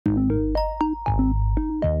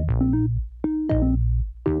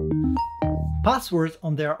Passwords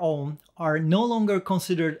on their own are no longer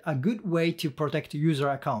considered a good way to protect user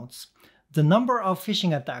accounts. The number of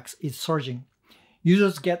phishing attacks is surging.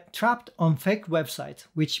 Users get trapped on fake websites,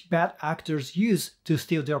 which bad actors use to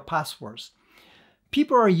steal their passwords.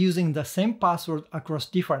 People are using the same password across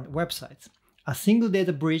different websites. A single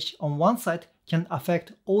data breach on one site can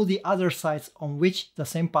affect all the other sites on which the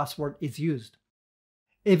same password is used.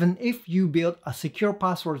 Even if you build a secure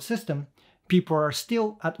password system, people are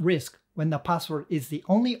still at risk when the password is the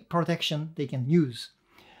only protection they can use.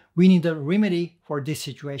 We need a remedy for this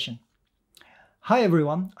situation. Hi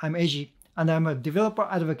everyone, I'm Eiji, and I'm a developer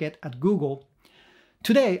advocate at Google.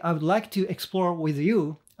 Today, I would like to explore with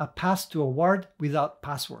you a path to a world without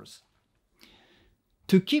passwords.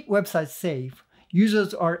 To keep websites safe,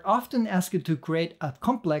 users are often asked to create a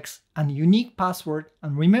complex and unique password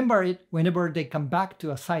and remember it whenever they come back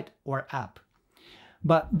to a site or app.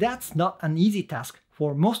 But that's not an easy task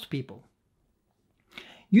for most people.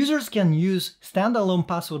 Users can use standalone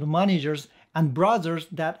password managers and browsers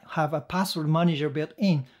that have a password manager built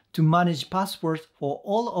in to manage passwords for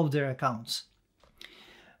all of their accounts.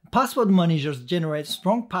 Password managers generate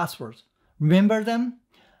strong passwords, remember them,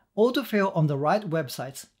 autofill on the right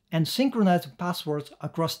websites, and synchronize passwords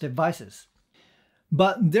across devices.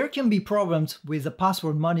 But there can be problems with the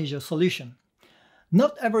password manager solution.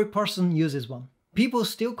 Not every person uses one. People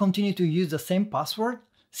still continue to use the same password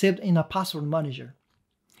saved in a password manager.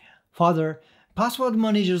 Further, password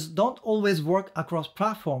managers don't always work across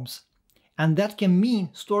platforms, and that can mean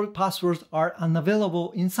stored passwords are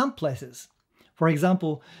unavailable in some places. For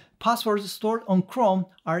example, passwords stored on Chrome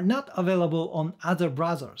are not available on other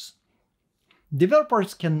browsers.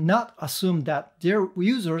 Developers cannot assume that their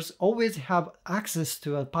users always have access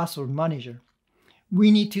to a password manager.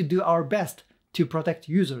 We need to do our best to protect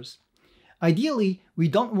users. Ideally, we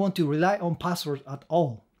don't want to rely on passwords at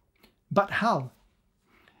all. But how?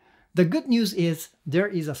 The good news is there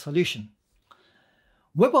is a solution.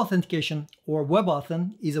 Web authentication, or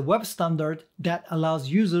WebAuthn, is a web standard that allows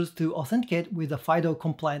users to authenticate with a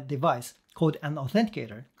FIDO-compliant device called an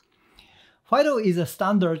authenticator. FIDO is a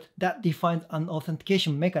standard that defines an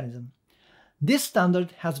authentication mechanism. This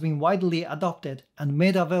standard has been widely adopted and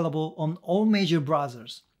made available on all major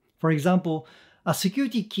browsers. For example, a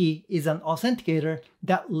security key is an authenticator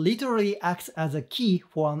that literally acts as a key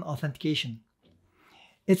for an authentication.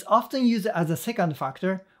 It's often used as a second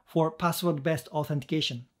factor for password-based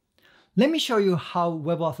authentication. Let me show you how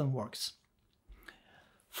WebAuthn works.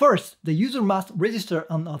 First, the user must register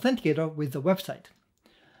an authenticator with the website.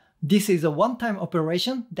 This is a one-time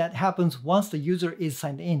operation that happens once the user is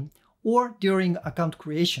signed in or during account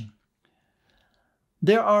creation.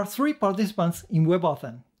 There are three participants in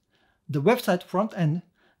WebAuthn: the website front end,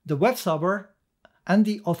 the web server, and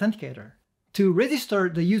the authenticator. To register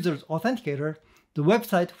the user's authenticator, the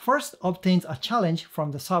website first obtains a challenge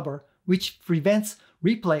from the server, which prevents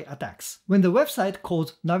replay attacks. When the website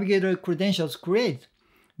called Navigator Credentials create,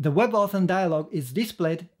 the WebAuthn dialog is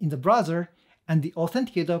displayed in the browser, and the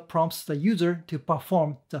authenticator prompts the user to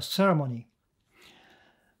perform the ceremony.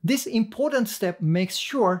 This important step makes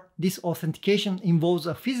sure this authentication involves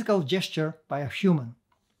a physical gesture by a human.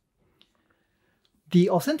 The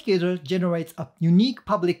authenticator generates a unique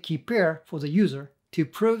public key pair for the user to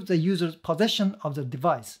prove the user's possession of the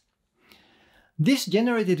device. This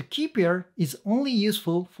generated key pair is only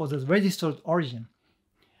useful for the registered origin.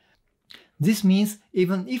 This means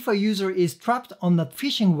even if a user is trapped on a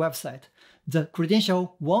phishing website, the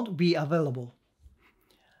credential won't be available.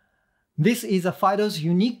 This is a FIDO's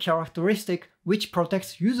unique characteristic which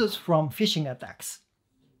protects users from phishing attacks.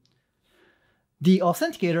 The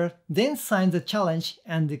authenticator then signs the challenge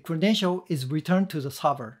and the credential is returned to the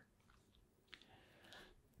server.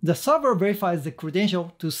 The server verifies the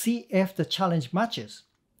credential to see if the challenge matches.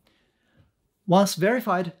 Once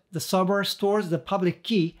verified, the server stores the public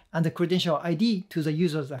key and the credential ID to the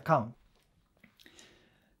user's account.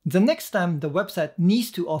 The next time the website needs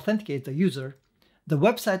to authenticate the user, the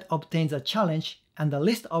website obtains a challenge and a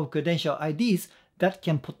list of credential IDs that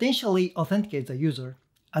can potentially authenticate the user,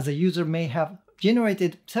 as a user may have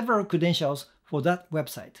generated several credentials for that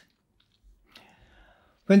website.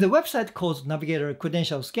 When the website calls Navigator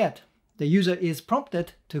Credentials Get, the user is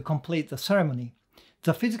prompted to complete the ceremony,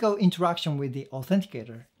 the physical interaction with the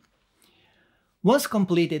authenticator. Once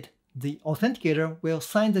completed, the authenticator will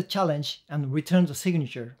sign the challenge and return the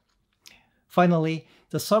signature. Finally,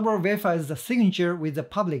 the server verifies the signature with the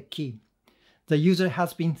public key. The user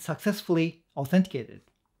has been successfully authenticated.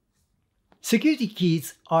 Security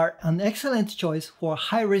keys are an excellent choice for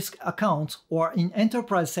high-risk accounts or in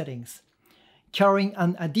enterprise settings. Carrying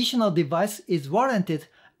an additional device is warranted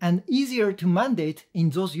and easier to mandate in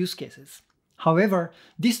those use cases. However,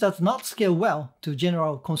 this does not scale well to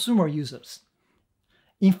general consumer users.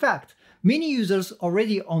 In fact, many users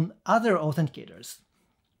already own other authenticators.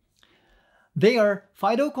 They are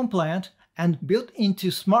FIDO compliant and built into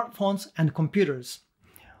smartphones and computers.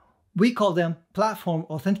 We call them platform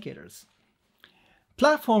authenticators.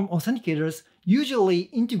 Platform authenticators usually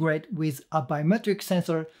integrate with a biometric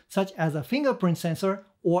sensor such as a fingerprint sensor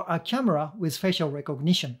or a camera with facial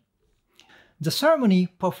recognition. The ceremony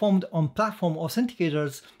performed on platform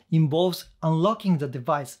authenticators involves unlocking the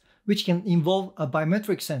device, which can involve a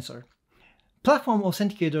biometric sensor. Platform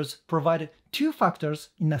authenticators provide two factors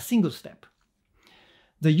in a single step.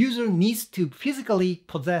 The user needs to physically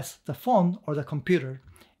possess the phone or the computer,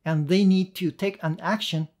 and they need to take an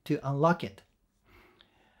action to unlock it.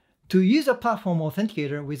 To use a platform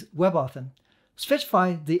authenticator with WebAuthn,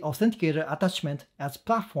 specify the authenticator attachment as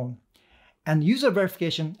platform and user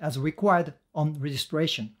verification as required on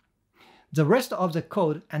registration. The rest of the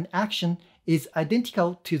code and action is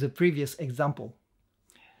identical to the previous example.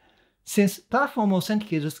 Since platform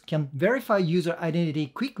authenticators can verify user identity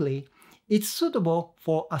quickly, it's suitable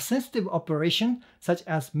for a sensitive operation such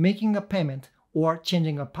as making a payment or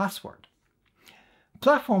changing a password.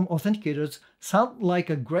 Platform authenticators sound like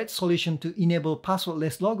a great solution to enable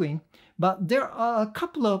passwordless login, but there are a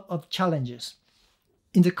couple of challenges.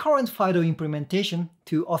 In the current FIDO implementation,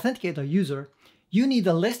 to authenticate a user, you need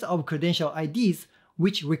a list of credential IDs,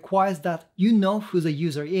 which requires that you know who the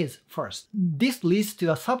user is first. This leads to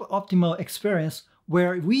a suboptimal experience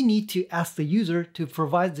where we need to ask the user to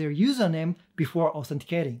provide their username before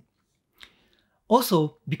authenticating.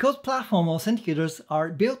 Also, because platform authenticators are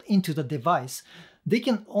built into the device, they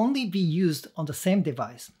can only be used on the same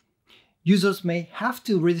device. Users may have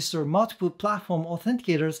to register multiple platform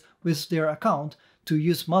authenticators with their account to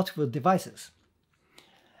use multiple devices.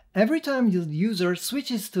 Every time the user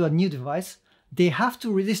switches to a new device, they have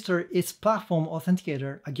to register its platform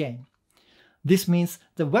authenticator again. This means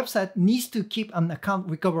the website needs to keep an account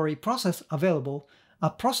recovery process available, a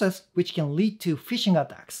process which can lead to phishing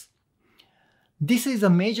attacks. This is a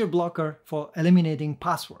major blocker for eliminating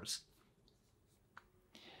passwords.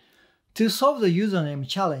 To solve the username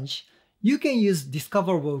challenge, you can use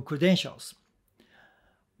discoverable credentials.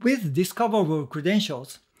 With discoverable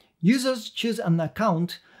credentials, users choose an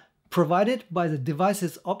account provided by the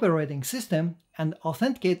device's operating system and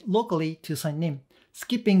authenticate locally to sign in,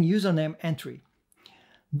 skipping username entry.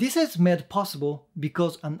 This is made possible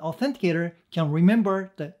because an authenticator can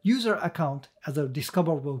remember the user account as a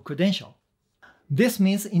discoverable credential. This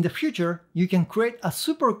means in the future, you can create a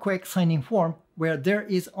super quick sign-in form where there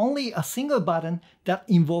is only a single button that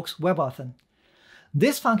invokes WebAuthn.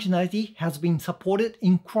 This functionality has been supported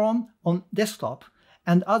in Chrome on desktop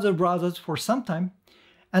and other browsers for some time,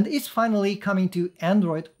 and is finally coming to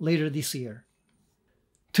Android later this year.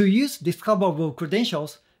 To use discoverable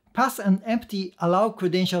credentials, pass an empty allow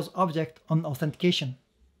credentials object on authentication.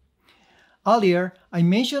 Earlier, I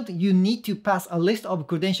mentioned you need to pass a list of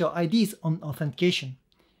credential IDs on authentication.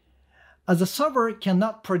 As the server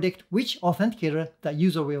cannot predict which authenticator the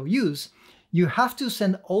user will use, you have to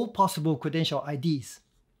send all possible credential IDs.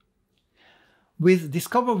 With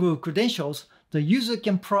discoverable credentials, the user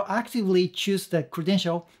can proactively choose the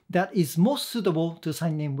credential that is most suitable to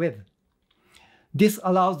sign in with. This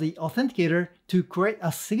allows the authenticator to create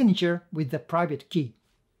a signature with the private key.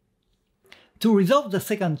 To resolve the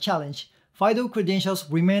second challenge, FIDO credentials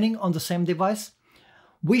remaining on the same device,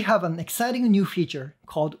 we have an exciting new feature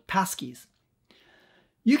called passkeys.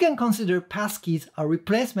 You can consider passkeys a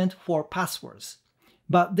replacement for passwords,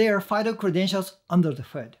 but they are FIDO credentials under the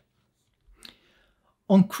hood.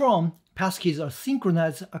 On Chrome, passkeys are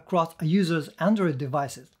synchronized across a user's Android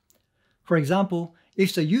devices. For example,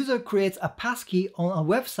 if the user creates a passkey on a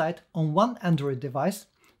website on one Android device,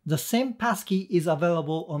 the same passkey is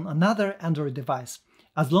available on another Android device,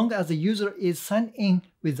 as long as the user is signed in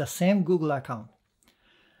with the same Google account.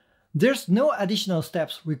 There's no additional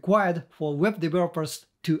steps required for web developers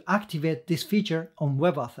to activate this feature on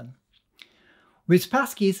WebAuthn. With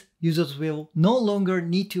passkeys, users will no longer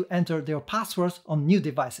need to enter their passwords on new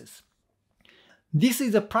devices. This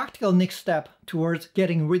is a practical next step towards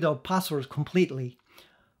getting rid of passwords completely.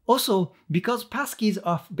 Also, because passkeys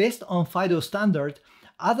are based on FIDO standard,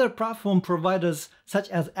 other platform providers such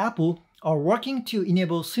as Apple are working to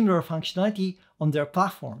enable similar functionality on their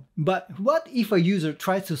platform. But what if a user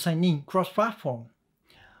tries to sign in cross-platform?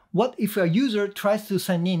 What if a user tries to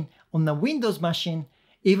sign in on a Windows machine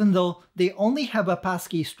even though they only have a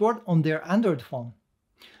passkey stored on their Android phone?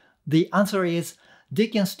 The answer is they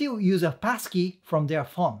can still use a passkey from their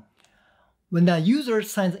phone. When a user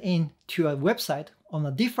signs in to a website on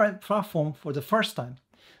a different platform for the first time,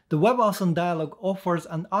 the WebAuthn dialog offers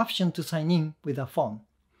an option to sign in with a phone.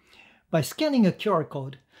 By scanning a QR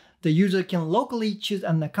code, the user can locally choose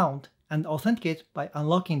an account and authenticate by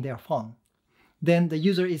unlocking their phone. Then the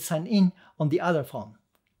user is signed in on the other phone.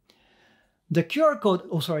 The QR code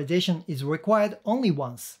authorization is required only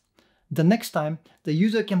once. The next time, the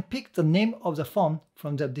user can pick the name of the phone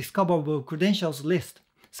from the discoverable credentials list,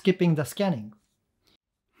 skipping the scanning.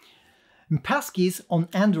 Passkeys on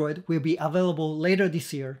Android will be available later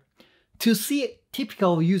this year. To see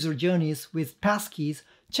typical user journeys with passkeys,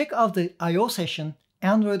 check out the I/O session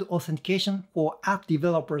Android Authentication for App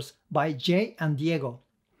Developers by Jay and Diego.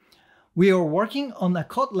 We are working on a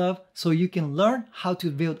code lab so you can learn how to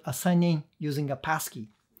build a sign-in using a passkey.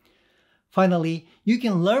 Finally, you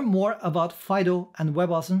can learn more about FIDO and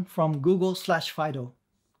WebAuthn from Google/FIDO.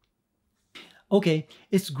 Okay,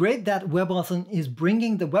 it's great that WebAuthn is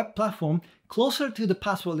bringing the web platform closer to the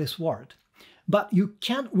passwordless world, but you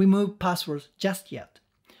can't remove passwords just yet.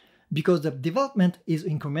 Because the development is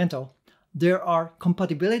incremental, there are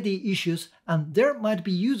compatibility issues and there might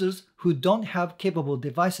be users who don't have capable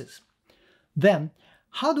devices. Then,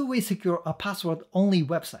 how do we secure a password-only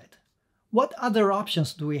website? What other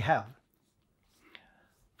options do we have?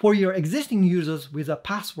 For your existing users with a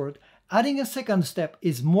password, adding a second step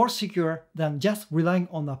is more secure than just relying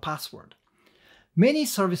on a password. Many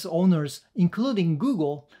service owners, including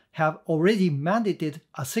Google, have already mandated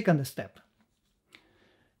a second step.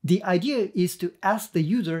 The idea is to ask the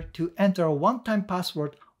user to enter a one-time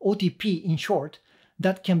password, OTP in short,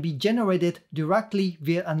 that can be generated directly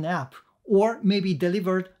via an app or maybe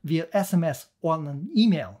delivered via SMS or an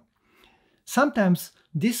email. Sometimes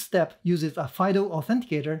this step uses a FIDO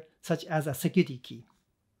authenticator, such as a security key.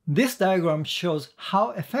 This diagram shows how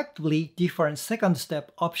effectively different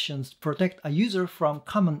second-step options protect a user from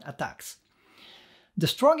common attacks. The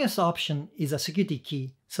strongest option is a security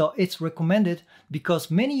key, so it's recommended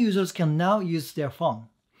because many users can now use their phone.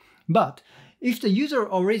 But if the user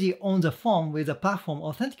already owns a phone with a platform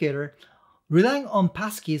authenticator, relying on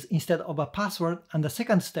passkeys instead of a password and the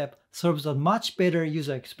second step serves a much better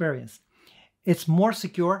user experience. It's more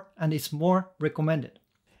secure and it's more recommended.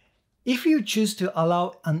 If you choose to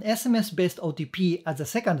allow an SMS-based OTP as a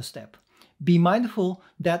second step, be mindful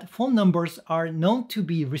that phone numbers are known to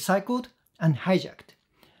be recycled and hijacked.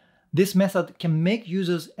 This method can make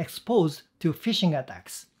users exposed to phishing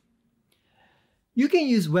attacks. You can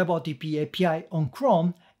use WebOTP API on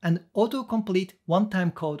Chrome and autocomplete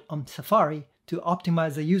one-time code on Safari to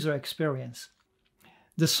optimize the user experience.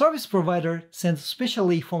 The service provider sends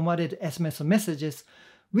specially formatted SMS messages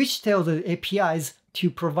which tell the APIs to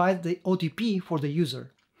provide the OTP for the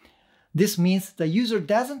user. This means the user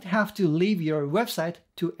doesn't have to leave your website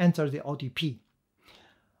to enter the OTP.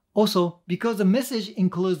 Also, because the message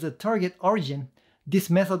includes the target origin, this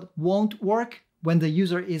method won't work when the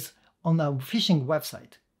user is on a phishing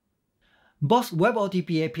website. Both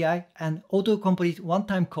WebOTP API and autocomplete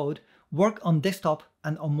one-time code work on desktop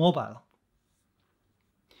and on mobile.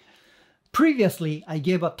 Previously, I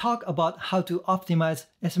gave a talk about how to optimize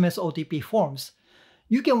SMS OTP forms.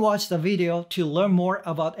 You can watch the video to learn more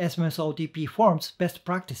about SMS OTP forms best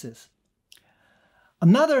practices.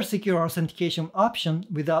 Another secure authentication option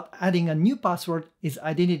without adding a new password is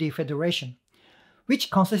identity federation, which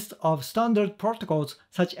consists of standard protocols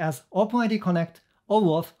such as OpenID Connect,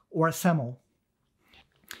 OAuth, or SAML.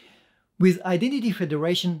 With identity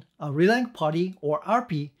federation, a relying party or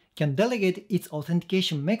RP can delegate its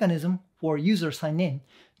authentication mechanism for user sign-in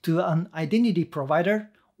to an identity provider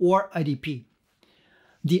or IDP.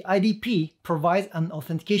 The IDP provides an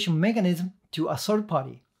authentication mechanism to a third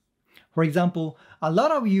party. For example, a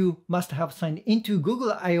lot of you must have signed into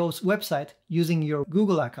Google I/O's website using your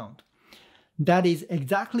Google account. That is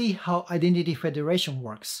exactly how identity federation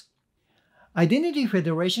works. Identity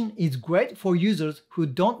federation is great for users who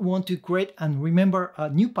don't want to create and remember a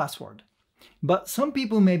new password. But some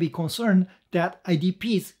people may be concerned that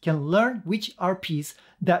IDPs can learn which RPs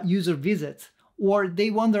that user visits, or they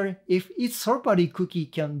wonder if its third-party cookie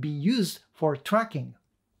can be used for tracking.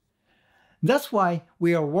 That's why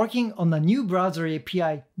we are working on a new browser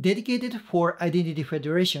API dedicated for identity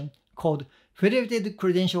federation called Federated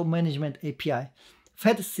Credential Management API,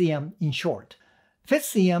 FedCM in short.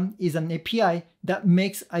 FedCM is an API that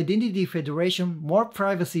makes identity federation more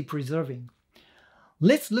privacy-preserving.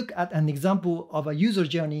 Let's look at an example of a user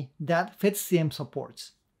journey that FedCM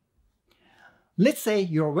supports. Let's say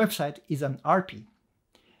your website is an RP.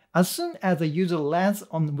 As soon as the user lands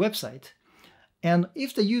on the website, and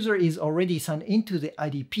if the user is already signed into the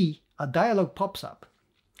IDP, a dialog pops up.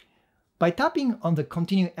 By tapping on the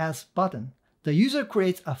Continue As button, the user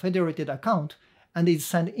creates a federated account and is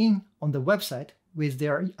signed in on the website with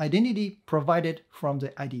their identity provided from the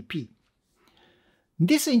IDP.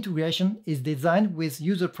 This integration is designed with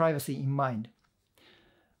user privacy in mind.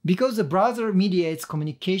 Because the browser mediates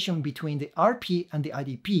communication between the RP and the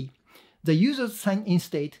IDP, the user's sign-in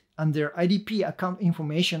state and their IDP account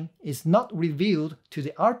information is not revealed to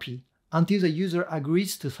the RP until the user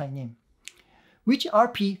agrees to sign in. Which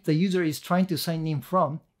RP the user is trying to sign in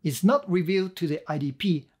from is not revealed to the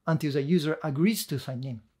IDP until the user agrees to sign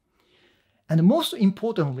in. And most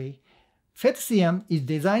importantly, FedCM is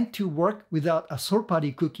designed to work without a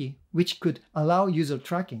third-party cookie, which could allow user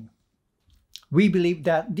tracking. We believe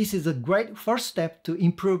that this is a great first step to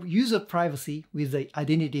improve user privacy with the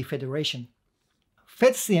identity federation.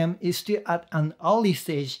 FedCM is still at an early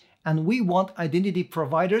stage, and we want identity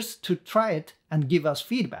providers to try it and give us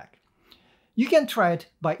feedback. You can try it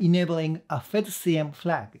by enabling a FedCM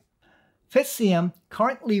flag. FedCM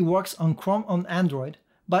currently works on Chrome on Android,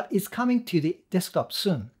 but is coming to the desktop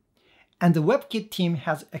soon. And the WebKit team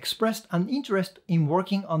has expressed an interest in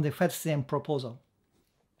working on the FedCM proposal.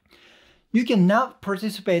 You can now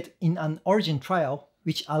participate in an Origin trial,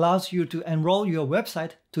 which allows you to enroll your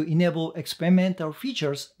website to enable experimental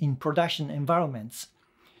features in production environments.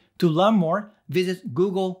 To learn more, visit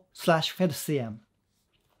Google/FedCM.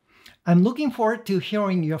 I'm looking forward to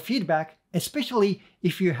hearing your feedback, especially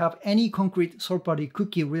if you have any concrete third-party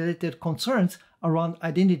cookie-related concerns around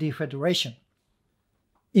identity federation.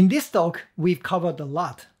 In this talk, we've covered a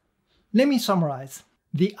lot. Let me summarize.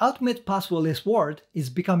 The ultimate passwordless world is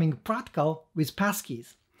becoming practical with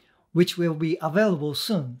passkeys, which will be available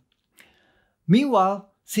soon. Meanwhile,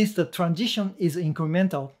 since the transition is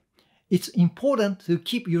incremental, it's important to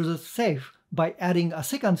keep users safe by adding a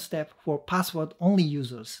second step for password-only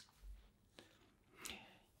users.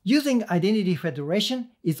 Using identity federation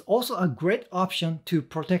is also a great option to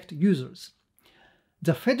protect users.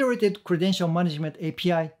 The Federated Credential Management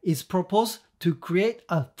API is proposed to create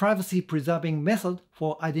a privacy-preserving method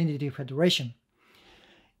for identity federation.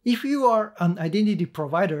 If you are an identity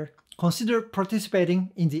provider, consider participating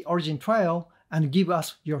in the Origin trial and give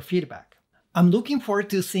us your feedback. I'm looking forward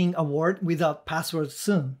to seeing a world without passwords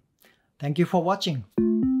soon. Thank you for watching.